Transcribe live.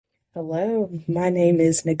Hello, my name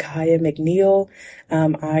is Nikaya McNeil.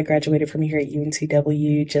 I graduated from here at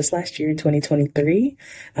UNCW just last year in 2023.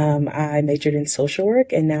 I majored in social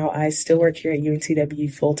work and now I still work here at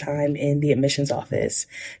UNCW full time in the admissions office.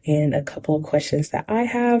 And a couple of questions that I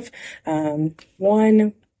have.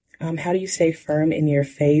 One, how do you stay firm in your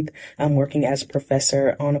faith working as a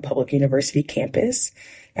professor on a public university campus?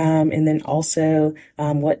 And then also,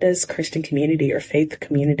 what does Christian community or faith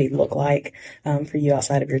community look like for you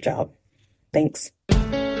outside of your job? Thanks.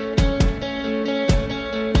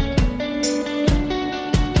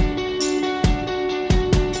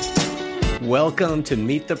 Welcome to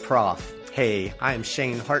Meet the Prof. Hey, I'm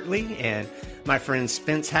Shane Hartley, and my friend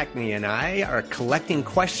Spence Hackney and I are collecting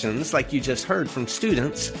questions like you just heard from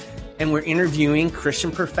students, and we're interviewing Christian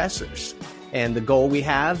professors. And the goal we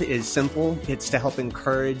have is simple. It's to help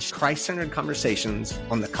encourage Christ-centered conversations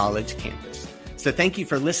on the college campus. So thank you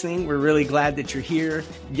for listening. We're really glad that you're here.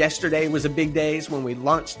 Yesterday was a big day when we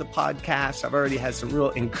launched the podcast. I've already had some real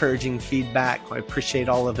encouraging feedback. I appreciate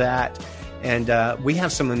all of that. And we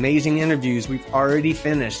have some amazing interviews we've already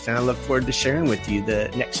finished, and I look forward to sharing with you the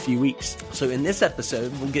next few weeks. So in this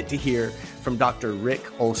episode, we'll get to hear from Dr. Rick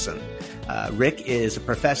Olsen. Rick is a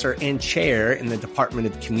professor and chair in the Department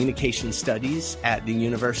of Communication Studies at the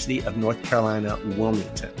University of North Carolina,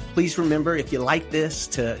 Wilmington. Please remember, if you like this,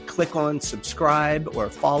 to click on subscribe or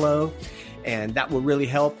follow, and that will really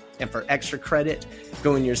help. And for extra credit,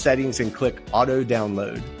 go in your settings and click auto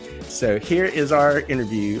download. So here is our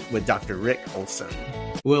interview with Dr. Rick Olsen.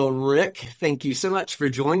 Well, Rick, thank you so much for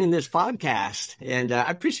joining this podcast. And I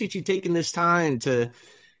appreciate you taking this time to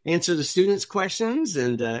answer the students' questions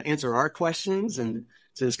and answer our questions. And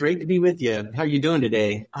so it's great to be with you. How are you doing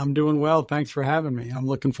today? I'm doing well. Thanks for having me. I'm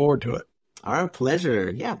looking forward to it. Our pleasure.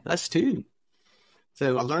 Yeah, us too.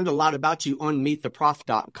 So I learned a lot about you on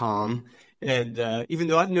meettheprof.com. And even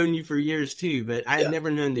though I've known you for years too, but I had never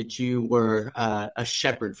known that you were a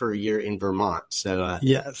shepherd for a year in Vermont. So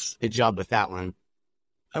yes, good job with that one.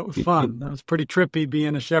 That was fun. That was pretty trippy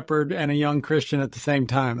being a shepherd and a young Christian at the same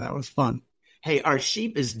time. That was fun. Hey, are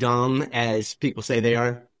sheep as dumb as people say they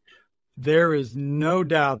are? There is no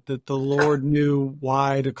doubt that the Lord knew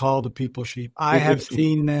why to call the people sheep. I have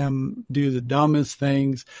seen them do the dumbest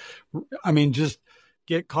things. I mean, just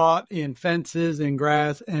get caught in fences and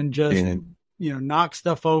grass and just, knock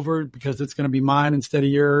stuff over because it's going to be mine instead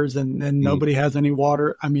of yours. And then nobody has any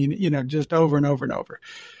water. I mean, just over and over and over.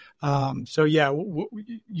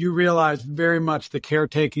 You realize very much the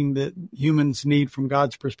caretaking that humans need from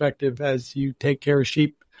God's perspective as you take care of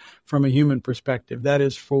sheep from a human perspective. That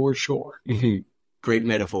is for sure. Mm-hmm. Great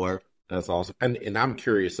metaphor. That's awesome. And I'm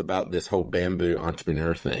curious about this whole bamboo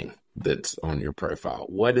entrepreneur thing that's on your profile.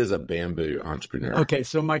 What is a bamboo entrepreneur? Okay,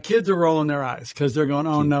 so my kids are rolling their eyes because they're going,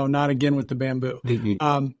 oh no, not again with the bamboo.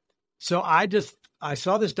 So I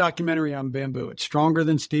saw this documentary on bamboo. It's stronger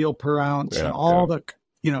than steel per ounce and all the,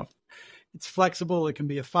 it's flexible. It can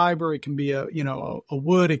be a fiber. It can be a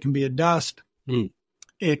wood. It can be a dust.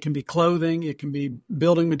 It can be clothing. It can be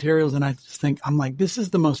building materials. And I just think, I'm like, this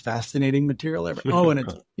is the most fascinating material ever. Oh, and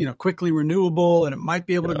it's, quickly renewable and it might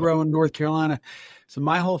be able to grow in North Carolina. So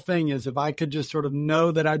my whole thing is if I could just sort of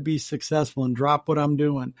know that I'd be successful and drop what I'm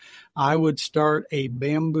doing, I would start a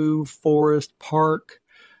bamboo forest park,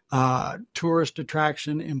 tourist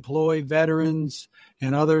attraction, employ veterans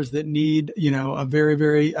and others that need, a very,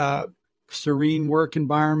 very, serene work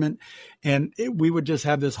environment. And we would just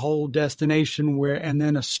have this whole destination and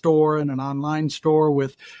then a store and an online store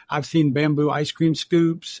I've seen bamboo ice cream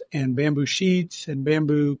scoops and bamboo sheets and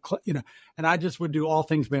bamboo, and I just would do all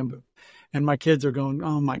things bamboo. And my kids are going,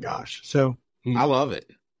 oh my gosh. So I love it.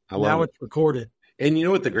 Now it's recorded. And you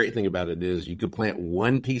know what the great thing about it is? You could plant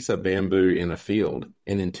one piece of bamboo in a field,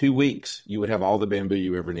 and in 2 weeks, you would have all the bamboo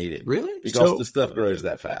you ever needed. Really? Because the stuff grows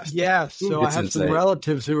that fast. Yeah. So I have some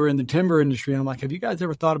relatives who are in the timber industry, and I'm like, have you guys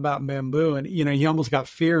ever thought about bamboo? And, he almost got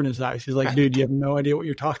fear in his eyes. He's like, dude, you have no idea what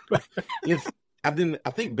you're talking about.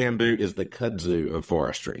 I think bamboo is the kudzu of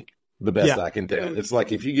forestry. The best I can tell. It's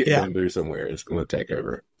like if you get bamboo somewhere, it's going to take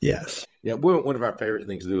over. Yes. Yeah. One of our favorite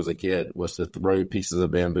things to do as a kid was to throw pieces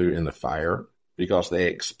of bamboo in the fire, because they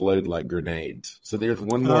explode like grenades. So there's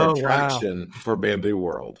one more attraction for Bamboo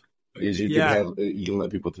World is you can let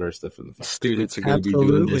people throw stuff in the fire. Students are going to be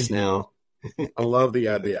doing this now. I love the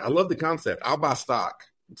idea. I love the concept. I'll buy stock.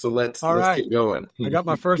 So let's keep going. I got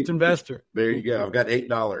my first investor. There you go. I've got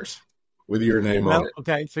 $8 with your name on it.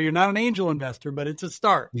 Okay. So you're not an angel investor, but it's a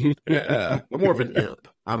start. I'm more of an imp.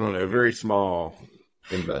 I don't know. Very small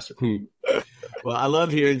investor. Well, I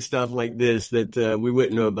love hearing stuff like this that we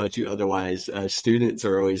wouldn't know about you otherwise. Students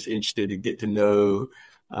are always interested to get to know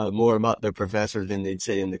more about their professor than they'd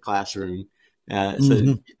say in the classroom.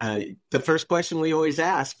 The first question we always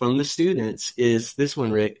ask from the students is this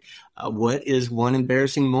one, Rick. What is one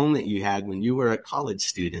embarrassing moment you had when you were a college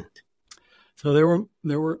student? So there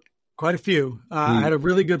were quite a few. I had a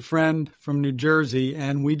really good friend from New Jersey,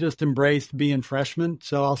 and we just embraced being freshmen.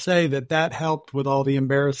 So I'll say that helped with all the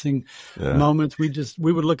embarrassing moments. We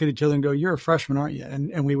would look at each other and go, "You're a freshman, aren't you?"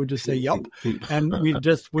 And we would just say, "Yup," and we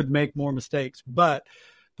just would make more mistakes. But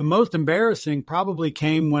the most embarrassing probably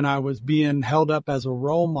came when I was being held up as a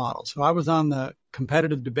role model. So I was on the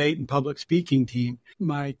competitive debate and public speaking team.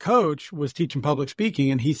 My coach was teaching public speaking,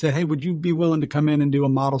 and he said, "Hey, would you be willing to come in and do a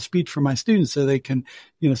model speech for my students so they can,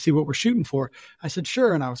 see what we're shooting for?" I said,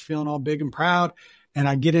 "Sure." And I was feeling all big and proud. And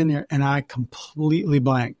I get in there and I completely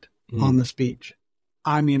blanked on the speech.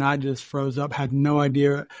 I mean, I just froze up, had no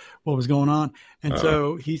idea what was going on. And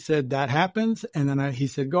so he said, "That happens." And then he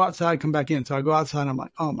said, "Go outside, come back in." So I go outside and I'm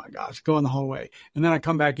like, "Oh my gosh," go in the hallway. And then I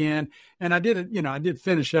come back in and I did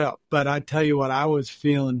finish up. But I tell you what, I was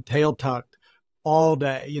feeling tail tucked all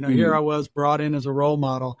day. Here I was brought in as a role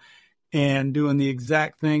model and doing the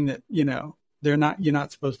exact thing that, you're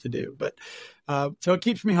not supposed to do. But so it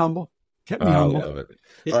keeps me humble. Kept me humble. I love it.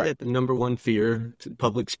 Isn't that the number one fear,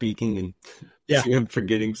 public speaking and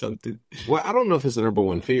forgetting something? Well, I don't know if it's the number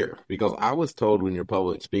one fear, because I was told when you're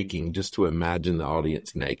public speaking just to imagine the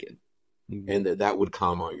audience naked, and that would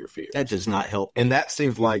calm all your fears. That does not help. And that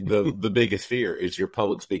seems like the biggest fear is you're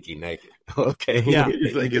public speaking naked. Okay. Yeah.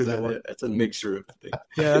 That's a mixture of things.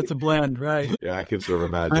 Yeah, that's a blend, right? Yeah, I can sort of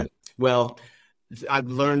imagine. Well, I've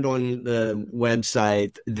learned on the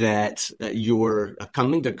website that your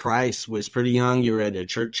coming to Christ was pretty young. You were at a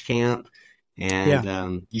church camp,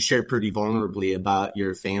 and you shared pretty vulnerably about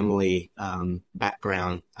your family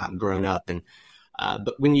background growing up. And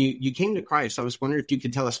but when you came to Christ, I was wondering if you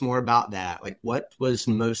could tell us more about that. Like, what was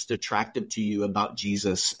most attractive to you about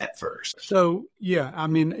Jesus at first? So, I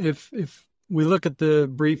mean, if we look at the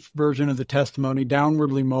brief version of the testimony,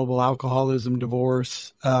 downwardly mobile, alcoholism,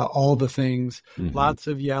 divorce, all the things, lots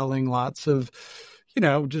of yelling, lots of,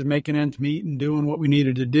 just making ends meet and doing what we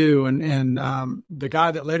needed to do. And the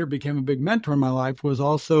guy that later became a big mentor in my life was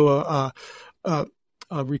also a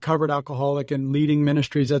recovered alcoholic and leading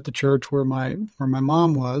ministries at the church where my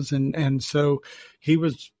mom was. And so he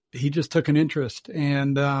just took an interest.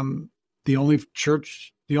 And the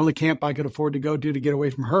only camp I could afford to go to get away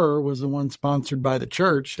from her was the one sponsored by the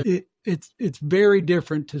church. It's very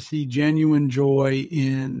different to see genuine joy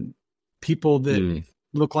in people that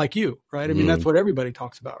look like you, right? I mean, that's what everybody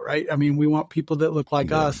talks about, right? I mean, we want people that look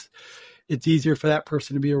like us. It's easier for that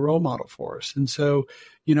person to be a role model for us. And so,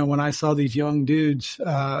 when I saw these young dudes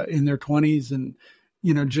in their 20s and,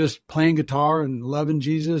 just playing guitar and loving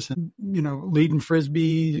Jesus and, leading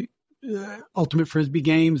Frisbee, ultimate Frisbee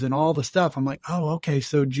games and all the stuff. I'm like, oh, okay.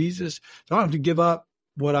 So Jesus, so I don't have to give up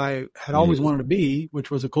what I had always wanted to be, which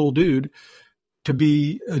was a cool dude, to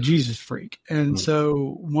be a Jesus freak. And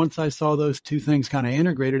so once I saw those two things kind of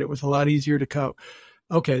integrated, it was a lot easier to go,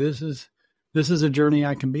 okay, this is a journey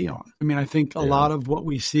I can be on. I mean, I think a lot of what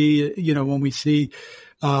we see, when we see,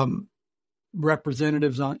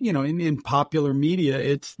 representatives on, in popular media,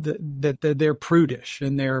 it's that they're prudish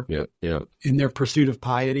and they're in their pursuit of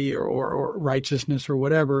piety or righteousness or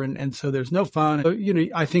whatever. And so there's no fun. So,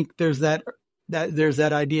 I think there's that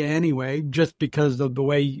idea anyway, just because of the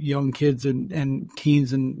way young kids and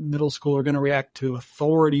teens and middle school are going to react to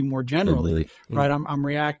authority more generally, right? I'm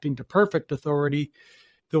reacting to perfect authority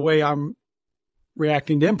the way I'm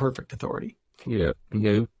reacting to imperfect authority. Yeah.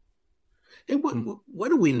 And what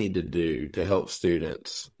do we need to do to help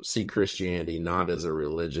students see Christianity not as a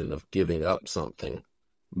religion of giving up something,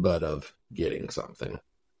 but of getting something?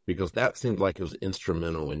 Because that seems like it was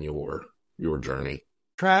instrumental in your journey.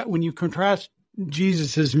 When you contrast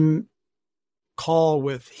Jesus's call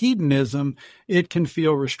with hedonism, it can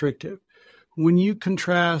feel restrictive. When you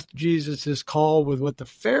contrast Jesus's call with what the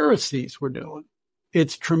Pharisees were doing,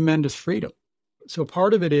 it's tremendous freedom. So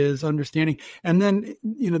part of it is understanding. And then,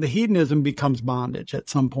 the hedonism becomes bondage at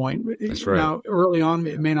some point. That's right. Now, early on,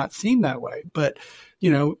 it may not seem that way, but,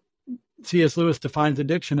 C.S. Lewis defines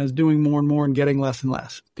addiction as doing more and more and getting less and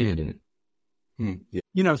less.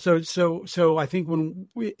 Yeah. So I think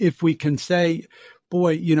if we can say,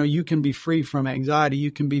 boy, you can be free from anxiety,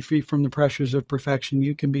 you can be free from the pressures of perfection,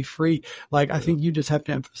 you can be free. I think you just have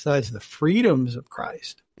to emphasize the freedoms of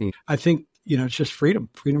Christ. I think, it's just freedom.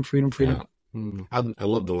 Yeah. I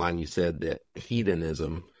love the line you said that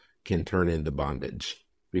hedonism can turn into bondage,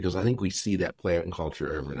 because I think we see that play out in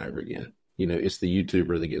culture over and over again. It's the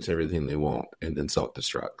YouTuber that gets everything they want and then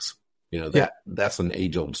self-destructs. That's an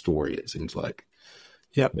age-old story, it seems like.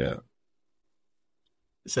 Yep. Yeah.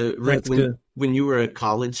 So, Rick, when you were a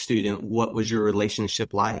college student, what was your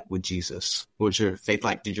relationship like with Jesus? What was your faith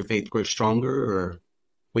like? Did your faith grow stronger or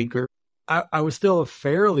weaker? I was still a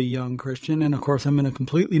fairly young Christian. And of course, I'm in a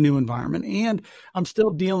completely new environment. And I'm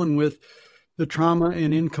still dealing with the trauma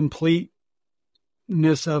and incompleteness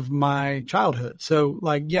of my childhood. So,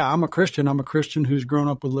 like, yeah, I'm a Christian. I'm a Christian who's grown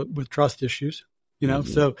up with trust issues, you know?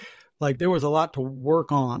 Mm-hmm. So, like, there was a lot to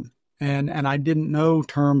work on. And I didn't know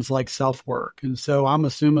terms like self-work. And so I'm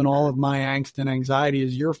assuming all of my angst and anxiety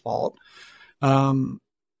is your fault,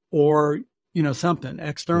 or, you know, something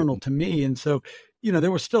external to me. And so, you know, there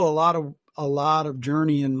was still a lot of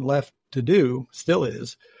journeying left to do, still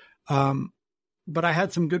is. But I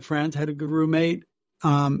had some good friends, had a good roommate.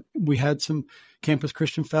 We had some campus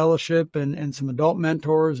Christian fellowship and some adult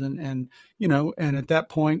mentors and, you know, and at that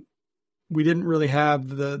point, we didn't really have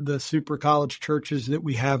the super college churches that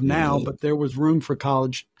we have now, but there was room for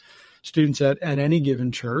college students at any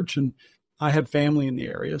given church. And I had family in the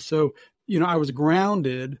area. So, you know, I was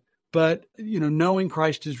grounded, but, you know, knowing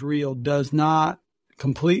Christ is real does not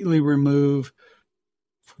completely remove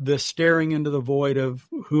the staring into the void of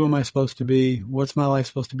who am I supposed to be? What's my life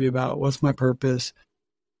supposed to be about? What's my purpose?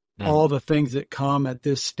 All the things that come at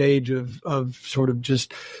this stage of sort of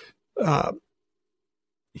just,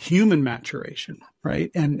 human maturation, right?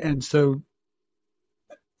 And so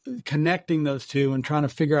connecting those two and trying to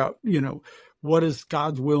figure out, you know, what does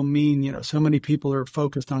God's will mean? You know, so many people are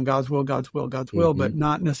focused on God's will, but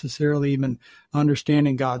not necessarily even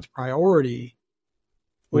understanding God's priority.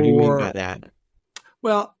 What do you mean by that?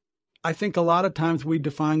 Well, I think a lot of times we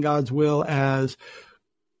define God's will as,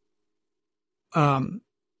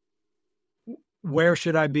 where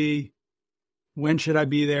should I be? When should I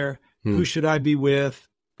be there? Who should I be with?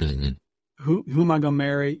 Who am I going to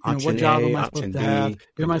marry? You know, what job am I supposed to have?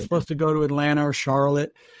 Am I supposed to go to Atlanta or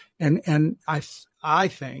Charlotte? And I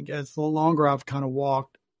think as the longer I've kind of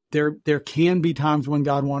walked, there can be times when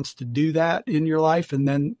God wants to do that in your life, and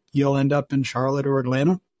then you'll end up in Charlotte or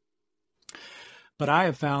Atlanta. But I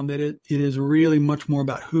have found that it is really much more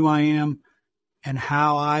about who I am and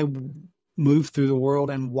how I move through the world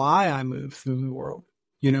and why I move through the world.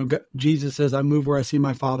 You know, Jesus says, I move where I see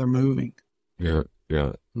my Father moving. Yeah.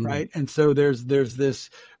 Yeah. Right. And so there's this,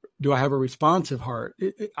 do I have a responsive heart?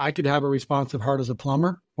 I could have a responsive heart as a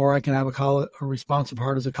plumber, or I can have a responsive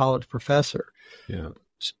heart as a college professor. Yeah.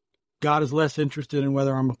 God is less interested in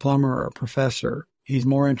whether I'm a plumber or a professor. He's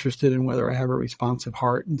more interested in whether I have a responsive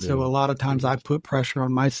heart. And so a lot of times I put pressure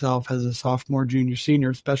on myself as a sophomore, junior,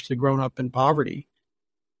 senior, especially grown up in poverty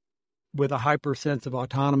with a hyper sense of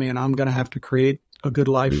autonomy, and I'm going to have to create a good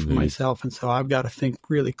life for myself. And so I've got to think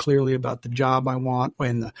really clearly about the job I want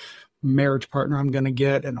and the marriage partner I'm going to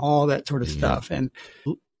get and all that sort of stuff. And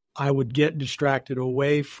I would get distracted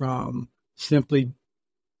away from simply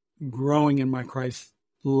growing in my Christ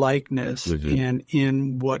likeness and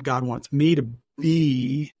in what God wants me to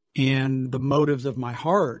be and the motives of my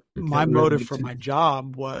heart. My motive for my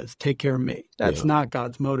job was take care of me. That's not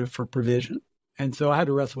God's motive for provision. And so I had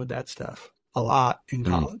to wrestle with that stuff a lot in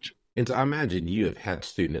college. And so I imagine you have had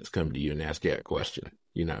students come to you and ask you that question,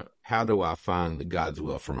 you know, how do I find the God's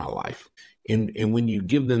will for my life? And when you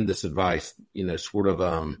give them this advice, you know, sort of,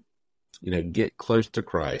 you know, get close to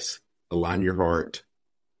Christ, align your heart,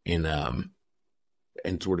 and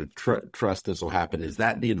sort of trust this will happen. Is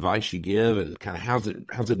that the advice you give, and kind of how's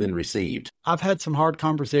it been received? I've had some hard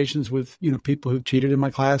conversations with, you know, people who've cheated in my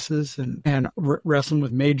classes and wrestling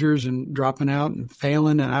with majors and dropping out and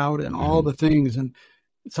failing and out and all the things. And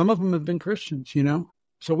some of them have been Christians, you know.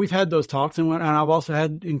 So we've had those talks, and I've also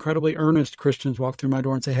had incredibly earnest Christians walk through my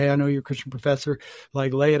door and say, hey, I know you're a Christian professor.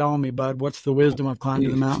 Like, lay it on me, bud. What's the wisdom? I've climbed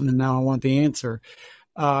to the mountain and now I want the answer.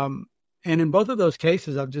 And in both of those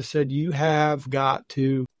cases, I've just said, you have got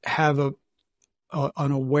to have an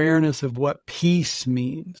awareness of what peace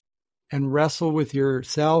means and wrestle with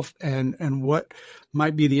yourself and what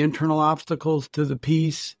might be the internal obstacles to the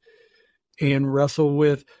peace, and wrestle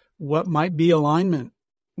with what might be alignment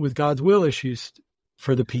with God's will issues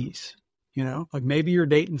for the peace. You know, like maybe you're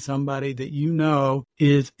dating somebody that you know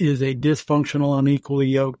is a dysfunctional, unequally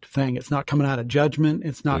yoked thing. It's not coming out of judgment.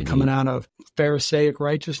 It's not coming out of Pharisaic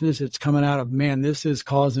righteousness. It's coming out of, man, this is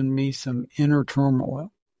causing me some inner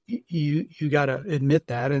turmoil. You got to admit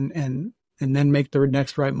that and then make the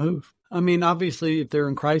next right move. I mean, obviously, if they're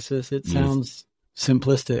in crisis, it sounds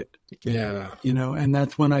simplistic. Yeah. You know, and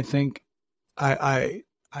that's when I think I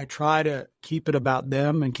try to keep it about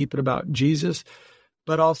them and keep it about Jesus.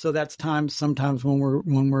 But also that's sometimes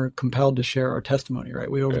when we're compelled to share our testimony, right?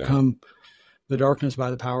 We overcome the darkness by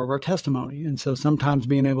the power of our testimony. And so sometimes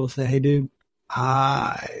being able to say, hey, dude,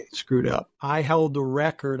 I screwed up. I held the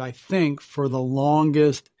record, I think, for the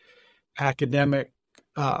longest academic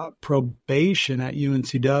probation at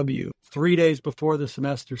UNCW. 3 days before the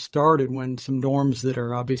semester started, when some dorms that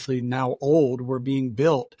are obviously now old were being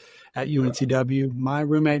built at UNCW, my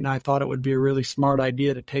roommate and I thought it would be a really smart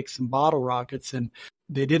idea to take some bottle rockets, and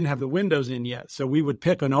they didn't have the windows in yet. So we would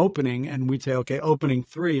pick an opening and we'd say, okay, opening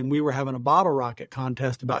 3. And we were having a bottle rocket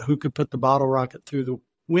contest about who could put the bottle rocket through the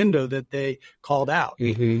window that they called out.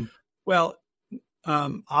 Mm-hmm. Well,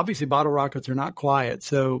 obviously bottle rockets are not quiet.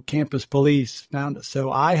 So campus police found us.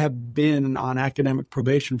 So I have been on academic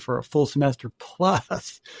probation for a full semester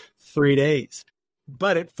plus 3 days.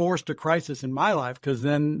 But it forced a crisis in my life, because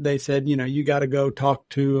then they said, you got to go talk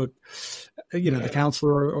to, the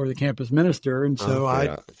counselor or the campus minister. And so I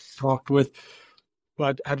had to talk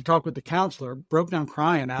with the counselor, broke down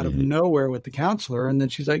crying out of nowhere with the counselor. And then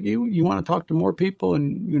she's like, you want to talk to more people?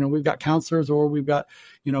 And, we've got counselors, or we've got,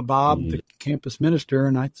 Bob, the campus minister.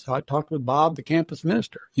 And so I talked with Bob, the campus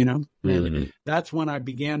minister, and that's when I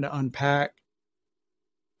began to unpack,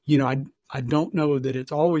 I don't know that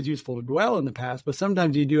it's always useful to dwell in the past, but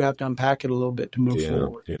sometimes you do have to unpack it a little bit to move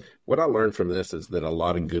forward. Yeah. What I learned from this is that a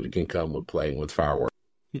lot of good can come with playing with fireworks,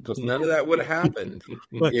 because none of that would have happened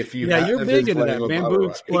if you. Yeah, you're big into that. Bamboo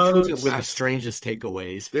explodes with the strangest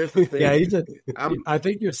takeaways. There's the thing. Yeah, I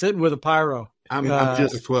think you're sitting with a pyro. I'm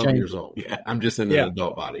just 12 years old. Yeah. I'm just in an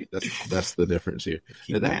adult body. That's the difference here.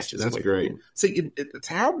 That's great. See,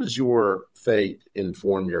 how does your faith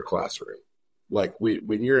inform your classroom? Like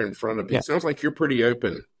when you're in front of people, it sounds like you're pretty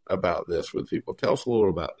open about this with people. Tell us a little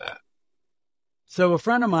about that. So a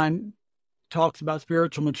friend of mine talks about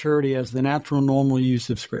spiritual maturity as the natural, normal use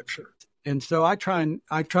of Scripture. And so I tried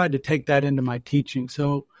to take that into my teaching.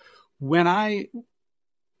 So when I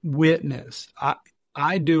witness,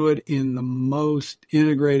 I do it in the most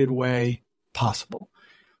integrated way possible.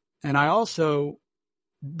 And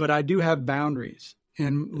but I do have boundaries.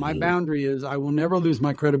 And my boundary is I will never lose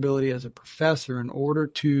my credibility as a professor in order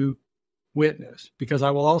to witness, because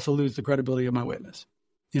I will also lose the credibility of my witness.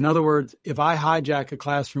 In other words, if I hijack a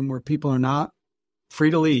classroom where people are not free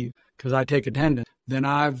to leave because I take attendance, then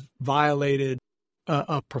I've violated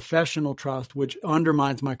a professional trust, which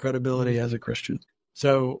undermines my credibility as a Christian.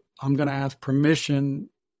 So I'm going to ask permission.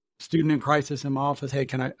 Student in crisis in my office, hey,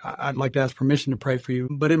 I'd like to ask permission to pray for you.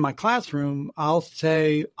 But in my classroom, I'll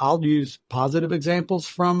use positive examples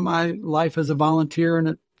from my life as a volunteer in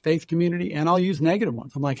a faith community, and I'll use negative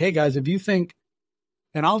ones. I'm like, hey guys, if you think,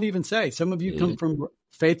 and I'll even say, some of you come from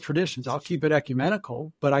faith traditions. I'll keep it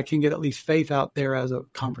ecumenical, but I can get at least faith out there as a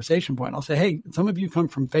conversation point. I'll say, hey, some of you come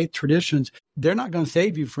from faith traditions. They're not going to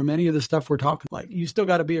save you from any of the stuff we're talking about. You still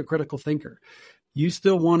got to be a critical thinker. You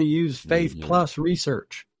still want to use faith plus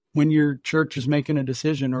research when your church is making a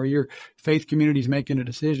decision or your faith community is making a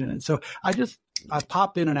decision. And so I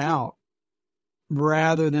pop in and out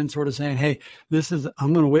rather than sort of saying, hey,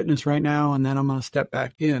 I'm going to witness right now, and then I'm going to step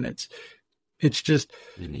back in. It's just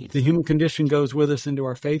the human condition goes with us into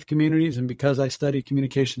our faith communities. And because I study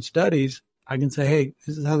communication studies, I can say, hey,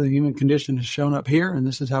 this is how the human condition has shown up here, and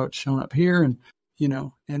this is how it's shown up here. And,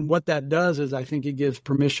 and what that does is I think it gives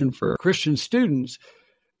permission for Christian students,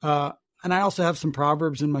 and I also have some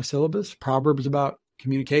proverbs in my syllabus, proverbs about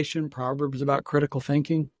communication, proverbs about critical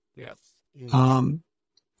thinking. Yes.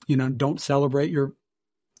 Don't celebrate your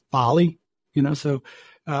folly, so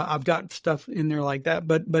I've got stuff in there like that,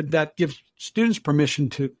 but that gives students permission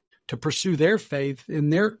to pursue their faith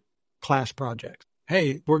in their class projects.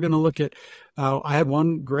 Hey, we're going to look at, I had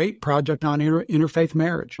one great project on interfaith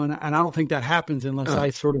marriage, and I don't think that happens unless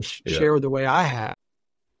I sort of share the way I have.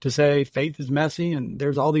 To say faith is messy and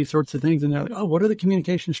there's all these sorts of things. And they're like, oh, what are the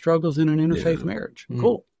communication struggles in an interfaith marriage?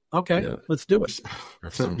 Cool. Okay, let's do it.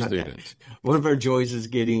 Some students. One of our joys is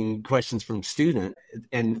getting questions from students.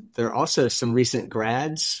 And there are also some recent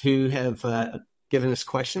grads who have given us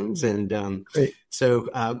questions. And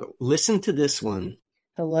so listen to this one.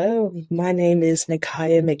 Hello, my name is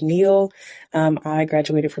Nikaya McNeil. I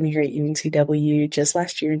graduated from here at UNCW just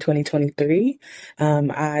last year in 2023.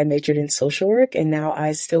 I majored in social work, and now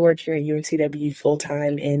I still work here at UNCW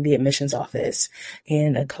full-time in the admissions office.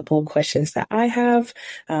 And a couple of questions that I have.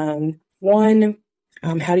 One,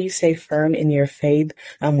 how do you stay firm in your faith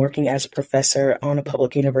working as a professor on a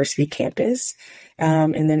public university campus?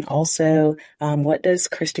 And then also, what does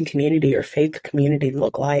Christian community or faith community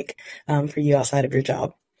look like for you outside of your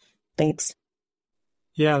job? Thanks.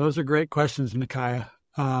 Yeah, those are great questions, Nikaya,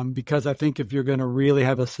 because I think if you're going to really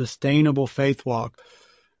have a sustainable faith walk,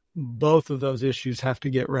 both of those issues have to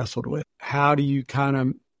get wrestled with. How do you kind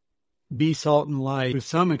of be salt and light? To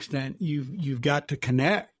some extent, you've got to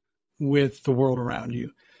connect with the world around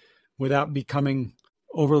you without becoming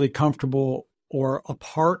overly comfortable or a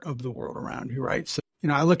part of the world around you, right? So,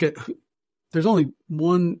 I look at, there's only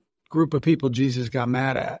one group of people Jesus got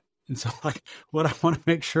mad at. And so what I want to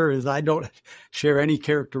make sure is I don't share any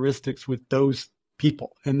characteristics with those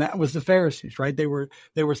people. And that was the Pharisees, right? They were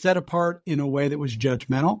set apart in a way that was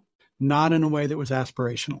judgmental, not in a way that was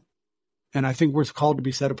aspirational. And I think we're called to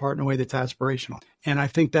be set apart in a way that's aspirational. And I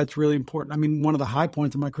think that's really important. I mean, one of the high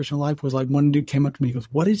points of my Christian life was one dude came up to me, he goes,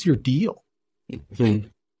 "What is your deal?" Mm-hmm.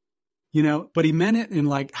 But he meant it in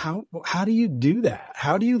how do you do that?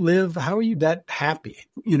 How do you live? How are you that happy?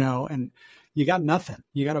 And you got nothing.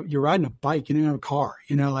 You're riding a bike. You don't have a car.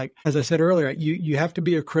 As I said earlier, you have to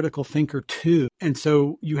be a critical thinker too. And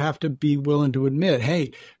so you have to be willing to admit,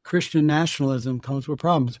 hey, Christian nationalism comes with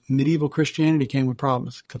problems. Medieval Christianity came with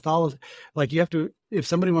problems. Catholicism, you have to, if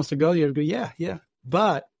somebody wants to go, you have to go, yeah.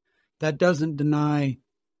 But that doesn't deny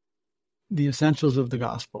the essentials of the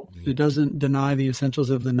gospel. It doesn't deny the essentials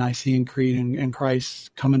of the Nicene Creed and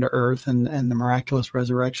Christ coming to earth and the miraculous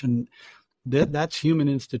resurrection. That's human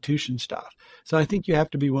institution stuff. So I think you have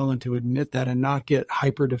to be willing to admit that and not get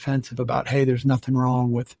hyper defensive about, hey, there's nothing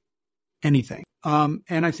wrong with anything. And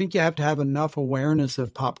I think you have to have enough awareness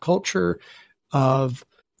of pop culture, of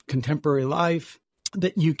contemporary life,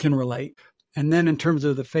 that you can relate. And then in terms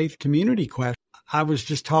of the faith community question, I was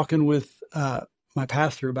just talking with my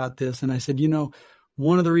pastor about this, and I said,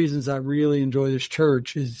 one of the reasons I really enjoy this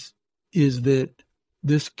church is that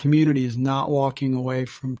this community is not walking away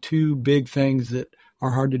from two big things that are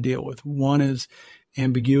hard to deal with. One is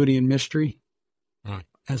ambiguity and mystery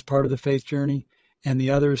as part of the faith journey, and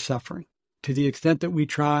the other is suffering. To the extent that we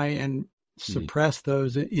try and suppress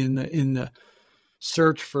those in the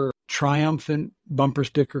search for triumphant bumper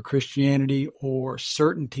sticker Christianity or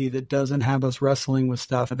certainty that doesn't have us wrestling with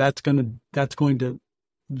stuff, that's going to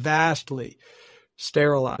vastly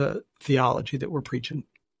sterilize the theology that we're preaching.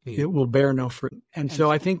 It will bear no fruit. And so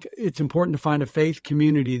I think it's important to find a faith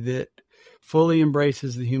community that fully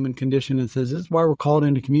embraces the human condition and says, this is why we're called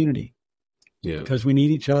into community. Yeah. Because we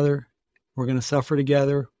need each other. We're going to suffer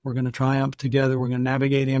together. We're going to triumph together. We're going to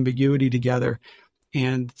navigate ambiguity together.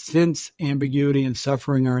 And since ambiguity and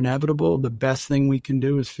suffering are inevitable, the best thing we can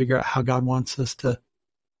do is figure out how God wants us to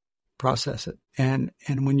process it. And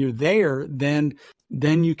when you're there, then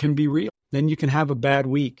you can be real. Then you can have a bad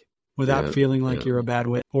week without feeling like you're a bad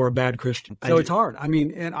wit or a bad Christian. So it's hard. I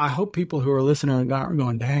mean, and I hope people who are listening are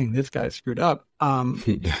going, dang, this guy screwed up.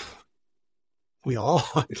 We all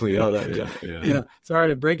sorry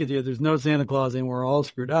to break it to you. There's no Santa Claus and we're all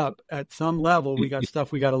screwed up. At some level, we got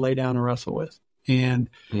stuff we got to lay down and wrestle with. And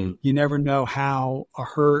you never know how a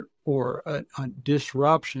hurt or a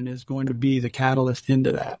disruption is going to be the catalyst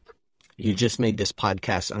into that. You just made this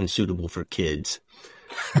podcast unsuitable for kids.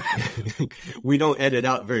 We don't edit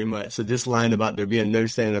out very much. So this line about there being no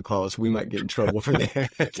Santa Claus, we might get in trouble for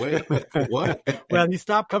that. Wait, what? Well, you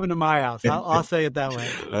stop coming to my house. I'll say it that way.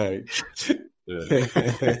 All right.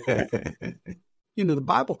 The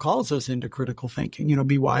Bible calls us into critical thinking.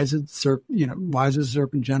 Be wise as wise as a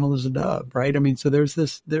serpent, gentle as a dove, right? I mean, so there's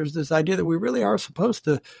this idea that we really are supposed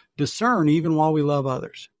to discern even while we love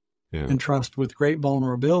others, and trust with great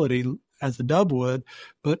vulnerability as the dove would,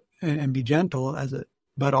 and be gentle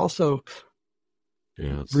but also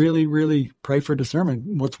really, really pray for discernment.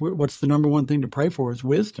 What's the number one thing to pray for is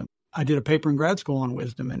wisdom. I did a paper in grad school on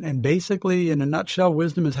wisdom, and basically, in a nutshell,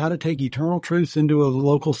 wisdom is how to take eternal truths into a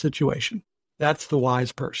local situation. That's the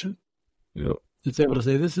wise person. Yep. It's able to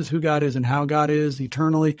say, this is who God is and how God is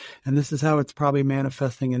eternally, and this is how it's probably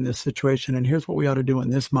manifesting in this situation, and here's what we ought to do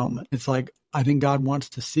in this moment. It's I think God wants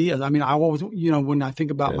to see us. I mean, I always, when I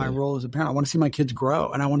think about my role as a parent, I want to see my kids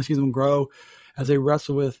grow, and I want to see them grow as they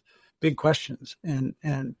wrestle with big questions and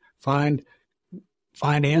find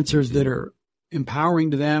answers that are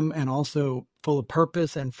empowering to them and also full of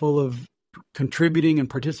purpose and full of contributing and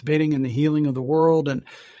participating in the healing of the world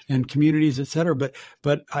and communities, et cetera.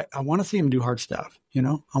 But I want to see them do hard stuff. I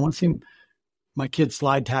want to see my kids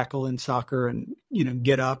slide tackle in soccer and,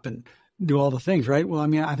 get up and do all the things, right? Well, I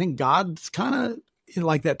mean, I think God's kind of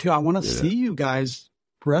like that too. I want to see you guys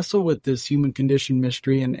wrestle with this human condition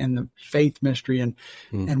mystery and the faith mystery. And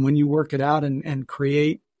when you work it out and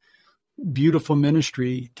create beautiful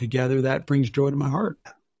ministry together, that brings joy to my heart.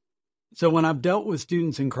 So when I've dealt with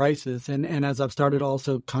students in crisis and as I've started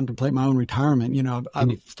also contemplate my own retirement,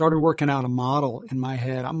 I've started working out a model in my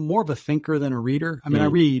head. I'm more of a thinker than a reader. I mean, I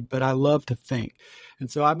read, but I love to think.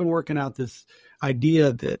 And so I've been working out this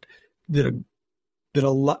idea that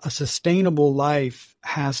a sustainable life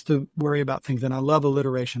has to worry about things. And I love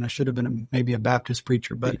alliteration. I should have been maybe a Baptist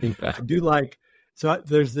preacher, but I do like So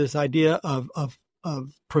there's this idea of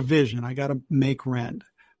provision. I got to make rent,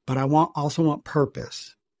 but I also want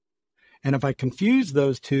purpose. And if I confuse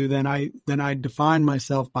those two, then I define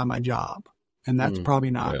myself by my job. And that's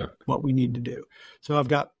probably not what we need to do. So I've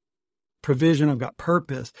got provision, I've got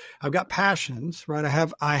purpose, I've got passions,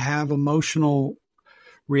 right? I have emotional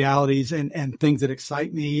realities and things that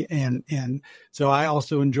excite me. And so I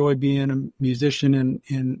also enjoy being a musician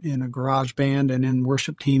in a garage band and in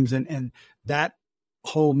worship teams. And that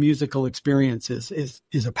whole musical experience is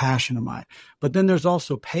a passion of mine. But then there's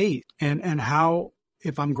also pace and how,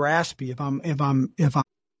 if I'm graspy, if I'm,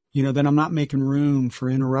 then I'm not making room for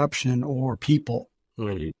interruption or people.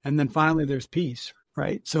 Right. And then finally there's peace,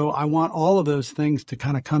 right? So I want all of those things to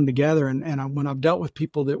kind of come together. And when I've dealt with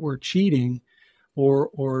people that were cheating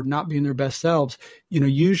or not being their best selves,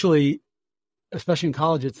 usually, especially in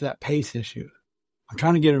college, it's that pace issue. I'm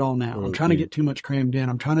trying to get it all now. I'm trying to get too much crammed in.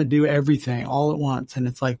 I'm trying to do everything all at once. And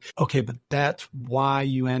it's like, okay, but that's why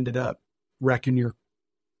you ended up wrecking your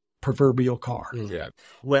proverbial car. Yeah.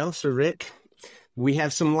 Well, so Rick, we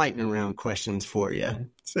have some lightning round questions for you.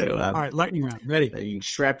 So, all right, lightning round, ready? You can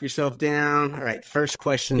strap yourself down. All right. First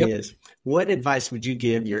question is, what advice would you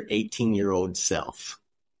give your 18-year-old self?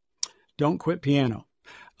 Don't quit piano.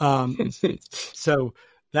 So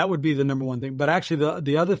that would be the number one thing. But actually,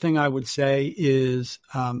 the other thing I would say is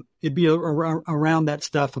it'd be around that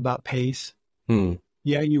stuff about pace.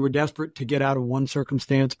 Yeah, you were desperate to get out of one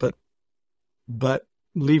circumstance, but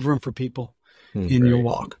leave room for people in your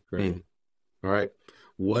walk. Great. All right.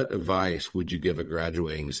 What advice would you give a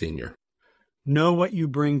graduating senior? Know what you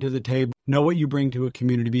bring to the table. Know what you bring to a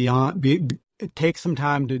community. Take some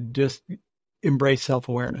time to just embrace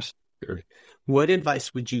self-awareness. Sure. What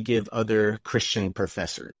advice would you give other Christian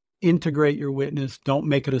professors? Integrate your witness. Don't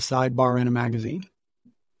make it a sidebar in a magazine.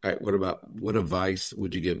 All right. What advice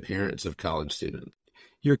would you give parents of college students?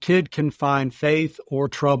 Your kid can find faith or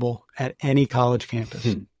trouble at any college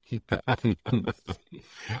campus.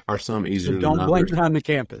 Are some easier so don't blame it on the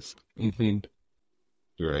campus.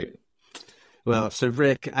 Great. Well, so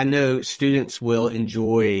Rick, I know students will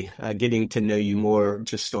enjoy getting to know you more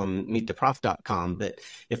just on meettheprof.com, but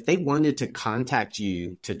if they wanted to contact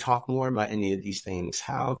you to talk more about any of these things,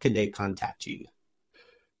 how could they contact you?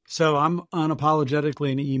 So I'm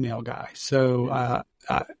unapologetically an email guy. So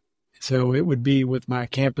so it would be with my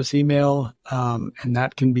campus email, and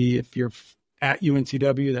that can be, if you're at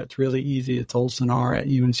UNCW, that's really easy. It's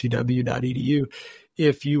olsenr@uncw.edu.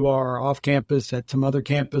 If you are off campus at some other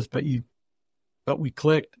campus, but we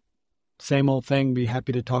clicked, same old thing. Be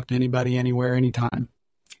happy to talk to anybody, anywhere, anytime.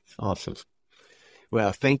 Awesome.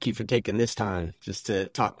 Well, thank you for taking this time just to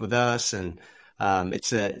talk with us. And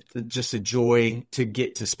it's just a joy to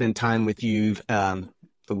get to spend time with you.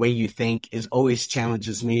 The way you think always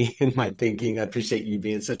challenges me in my thinking. I appreciate you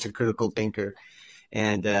being such a critical thinker.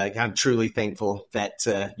 And I'm truly thankful that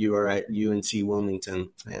you are at UNC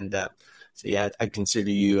Wilmington. And so, yeah, I consider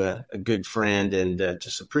you a good friend and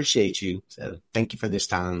just appreciate you. So thank you for this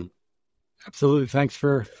time. Absolutely. Thanks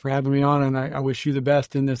for having me on. And I wish you the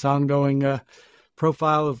best in this ongoing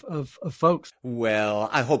profile of folks. Well,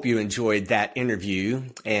 I hope you enjoyed that interview,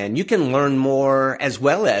 and you can learn more as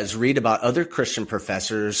well as read about other Christian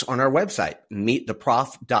professors on our website,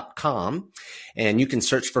 meettheprof.com. And you can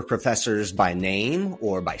search for professors by name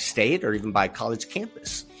or by state or even by college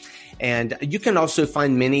campus. And you can also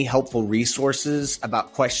find many helpful resources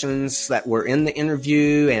about questions that were in the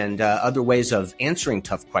interview and other ways of answering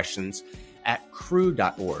tough questions at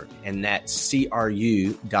cru.org, and that's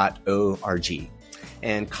cru.org.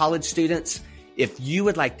 And college students, if you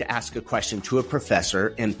would like to ask a question to a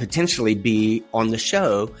professor and potentially be on the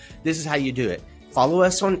show, this is how you do it. Follow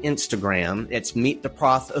us on Instagram. It's Meet the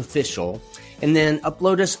Prof Official. And then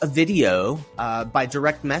upload us a video by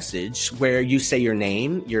direct message where you say your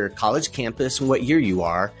name, your college campus, and what year you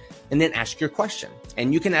are, and then ask your question.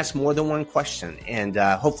 And you can ask more than one question. And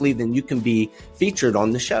hopefully then you can be featured on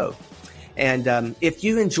the show. And if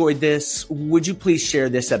you enjoyed this, would you please share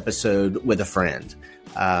this episode with a friend?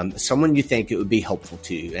 Someone you think it would be helpful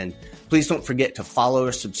to. And please don't forget to follow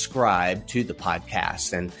or subscribe to the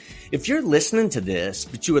podcast. And if you're listening to this,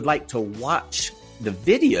 but you would like to watch the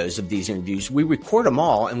videos of these interviews, we record them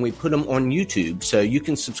all and we put them on YouTube. So you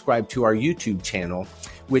can subscribe to our YouTube channel,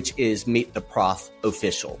 which is Meet the Prof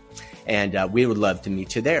Official. And we would love to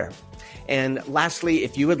meet you there. And lastly,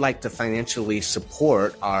 if you would like to financially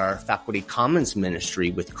support our Faculty Commons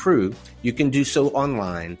ministry with Cru, you can do so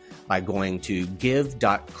online by going to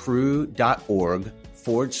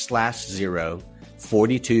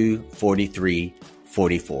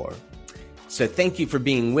give.cru.org/0424344. So thank you for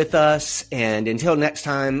being with us. And until next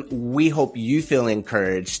time, we hope you feel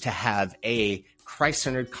encouraged to have a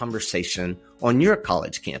Christ-centered conversation on your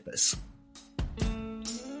college campus.